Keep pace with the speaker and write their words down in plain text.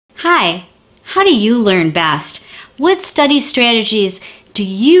Hi, how do you learn best? What study strategies do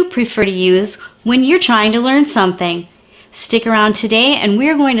you prefer to use when you're trying to learn something? Stick around today and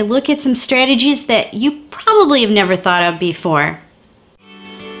we're going to look at some strategies that you probably have never thought of before.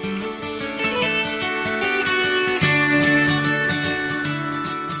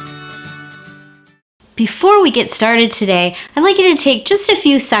 Before we get started today, I'd like you to take just a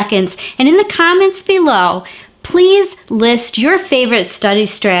few seconds and in the comments below, please list your favorite study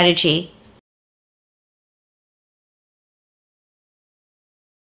strategy.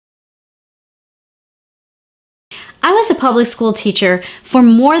 I was a public school teacher for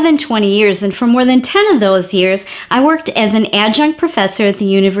more than 20 years, and for more than 10 of those years, I worked as an adjunct professor at the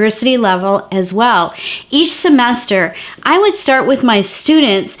university level as well. Each semester, I would start with my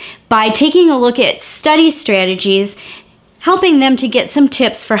students by taking a look at study strategies, helping them to get some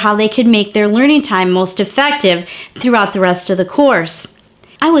tips for how they could make their learning time most effective throughout the rest of the course.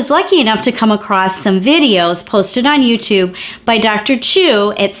 I was lucky enough to come across some videos posted on YouTube by Dr.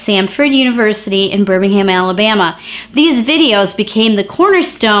 Chu at Samford University in Birmingham, Alabama. These videos became the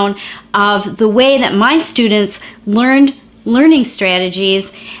cornerstone of the way that my students learned learning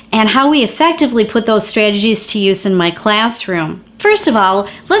strategies and how we effectively put those strategies to use in my classroom. First of all,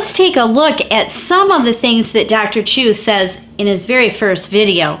 let's take a look at some of the things that Dr. Chu says in his very first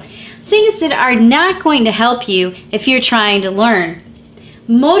video. Things that are not going to help you if you're trying to learn.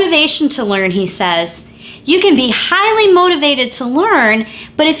 Motivation to learn, he says. You can be highly motivated to learn,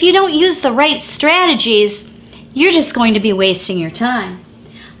 but if you don't use the right strategies, you're just going to be wasting your time.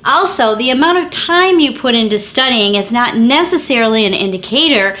 Also, the amount of time you put into studying is not necessarily an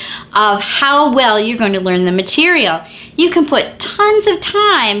indicator of how well you're going to learn the material. You can put tons of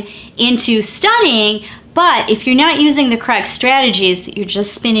time into studying, but if you're not using the correct strategies, you're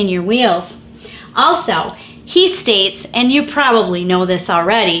just spinning your wheels. Also, he states, and you probably know this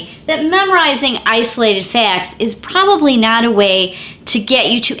already, that memorizing isolated facts is probably not a way to get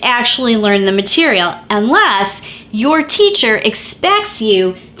you to actually learn the material unless your teacher expects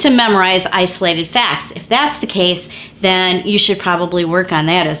you to memorize isolated facts. If that's the case, then you should probably work on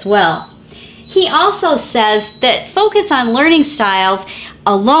that as well. He also says that focus on learning styles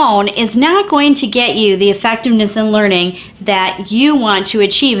alone is not going to get you the effectiveness in learning that you want to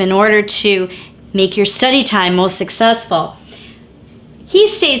achieve in order to make your study time most successful. He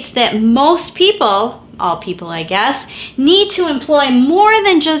states that most people, all people I guess, need to employ more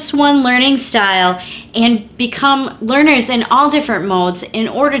than just one learning style and become learners in all different modes in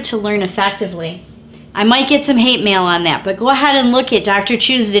order to learn effectively. I might get some hate mail on that, but go ahead and look at Dr.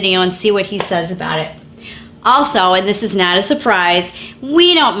 Chu's video and see what he says about it. Also, and this is not a surprise,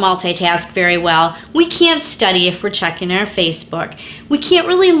 we don't multitask very well. We can't study if we're checking our Facebook. We can't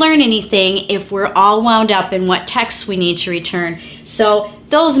really learn anything if we're all wound up in what texts we need to return. So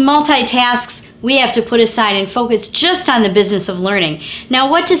those multitasks we have to put aside and focus just on the business of learning. Now,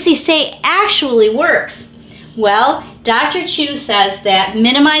 what does he say actually works? Well, Dr. Chu says that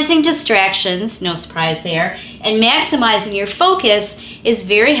minimizing distractions, no surprise there, and maximizing your focus is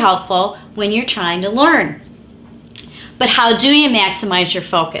very helpful when you're trying to learn. But how do you maximize your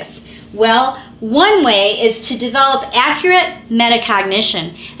focus? Well, one way is to develop accurate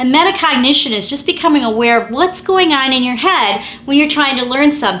metacognition. And metacognition is just becoming aware of what's going on in your head when you're trying to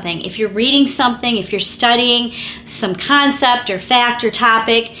learn something. If you're reading something, if you're studying some concept or fact or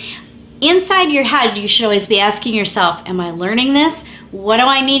topic, inside your head you should always be asking yourself, am I learning this? What do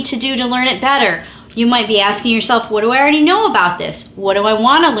I need to do to learn it better? You might be asking yourself, what do I already know about this? What do I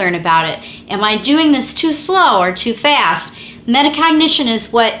want to learn about it? Am I doing this too slow or too fast? Metacognition is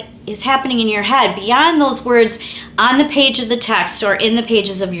what is happening in your head beyond those words on the page of the text or in the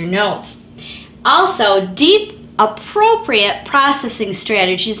pages of your notes. Also, deep, appropriate processing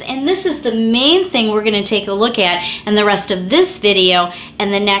strategies, and this is the main thing we're going to take a look at in the rest of this video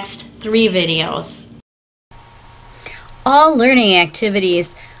and the next 3 videos. All learning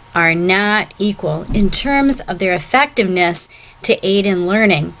activities are not equal in terms of their effectiveness to aid in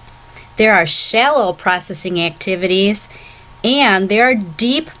learning. There are shallow processing activities and there are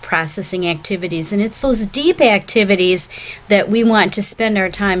deep processing activities, and it's those deep activities that we want to spend our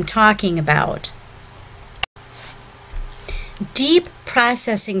time talking about. Deep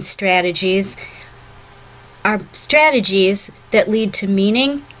processing strategies are strategies that lead to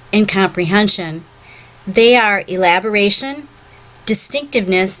meaning and comprehension. They are elaboration,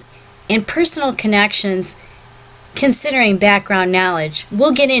 distinctiveness, and personal connections considering background knowledge.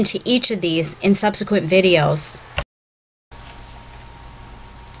 We'll get into each of these in subsequent videos.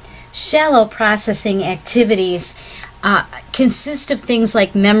 Shallow processing activities consist of things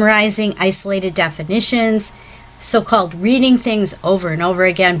like memorizing isolated definitions, so-called reading things over and over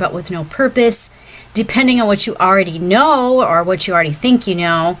again but with no purpose, depending on what you already know or what you already think you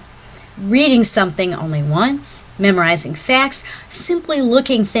know, reading something only once, memorizing facts, simply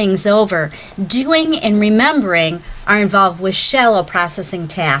looking things over, doing and remembering are involved with shallow processing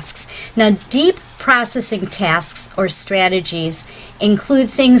tasks. Now, deep processing tasks or strategies include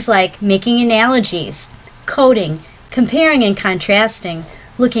things like making analogies, coding, comparing and contrasting,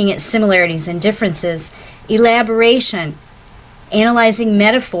 looking at similarities and differences, elaboration, analyzing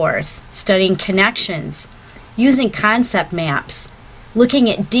metaphors, studying connections, using concept maps, looking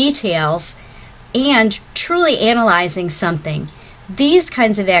at details, and truly analyzing something. These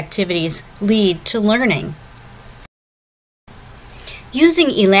kinds of activities lead to learning. Using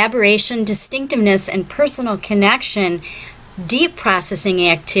elaboration, distinctiveness, and personal connection, deep processing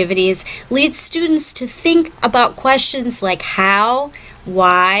activities lead students to think about questions like how,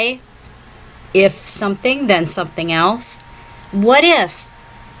 why, if something, then something else, what if,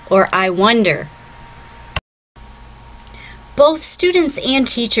 or I wonder. Both students and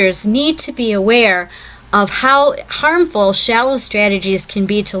teachers need to be aware of how harmful shallow strategies can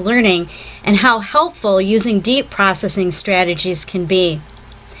be to learning and how helpful using deep processing strategies can be.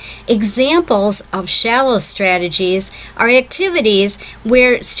 Examples of shallow strategies are activities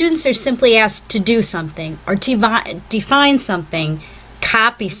where students are simply asked to do something or to define something,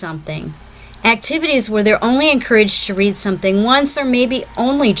 copy something. Activities where they're only encouraged to read something once or maybe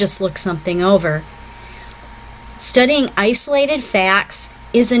only just look something over. Studying isolated facts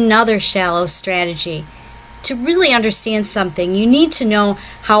is another shallow strategy. To really understand something, you need to know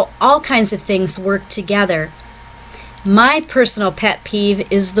how all kinds of things work together. My personal pet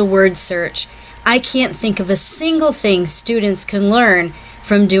peeve is the word search. I can't think of a single thing students can learn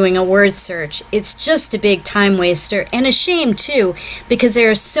from doing a word search. It's just a big time waster and a shame too, because there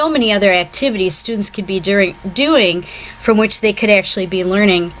are so many other activities students could be doing from which they could actually be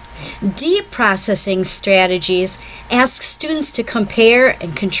learning. Deep processing strategies ask students to compare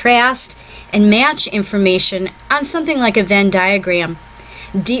and contrast and match information on something like a Venn diagram.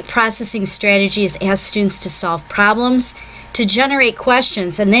 Deep processing strategies ask students to solve problems, to generate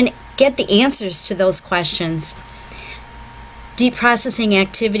questions, and then get the answers to those questions. Deep processing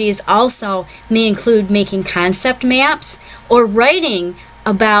activities also may include making concept maps or writing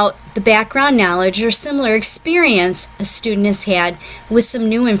about the background knowledge or similar experience a student has had with some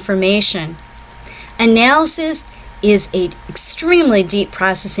new information. Analysis is an extremely deep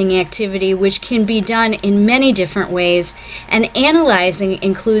processing activity which can be done in many different ways, and analyzing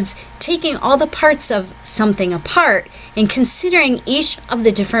includes taking all the parts of something apart and considering each of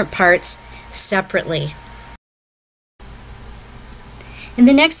the different parts separately. In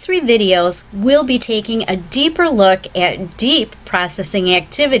the next 3 videos, we'll be taking a deeper look at deep processing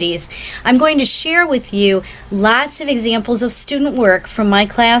activities. I'm going to share with you lots of examples of student work from my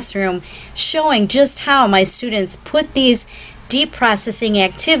classroom showing just how my students put these deep processing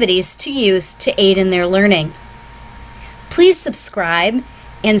activities to use to aid in their learning. Please subscribe,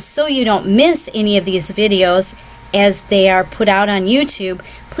 and so you don't miss any of these videos as they are put out on YouTube,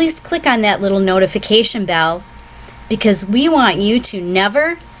 please click on that little notification bell, because we want you to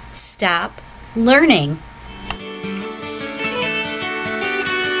never stop learning.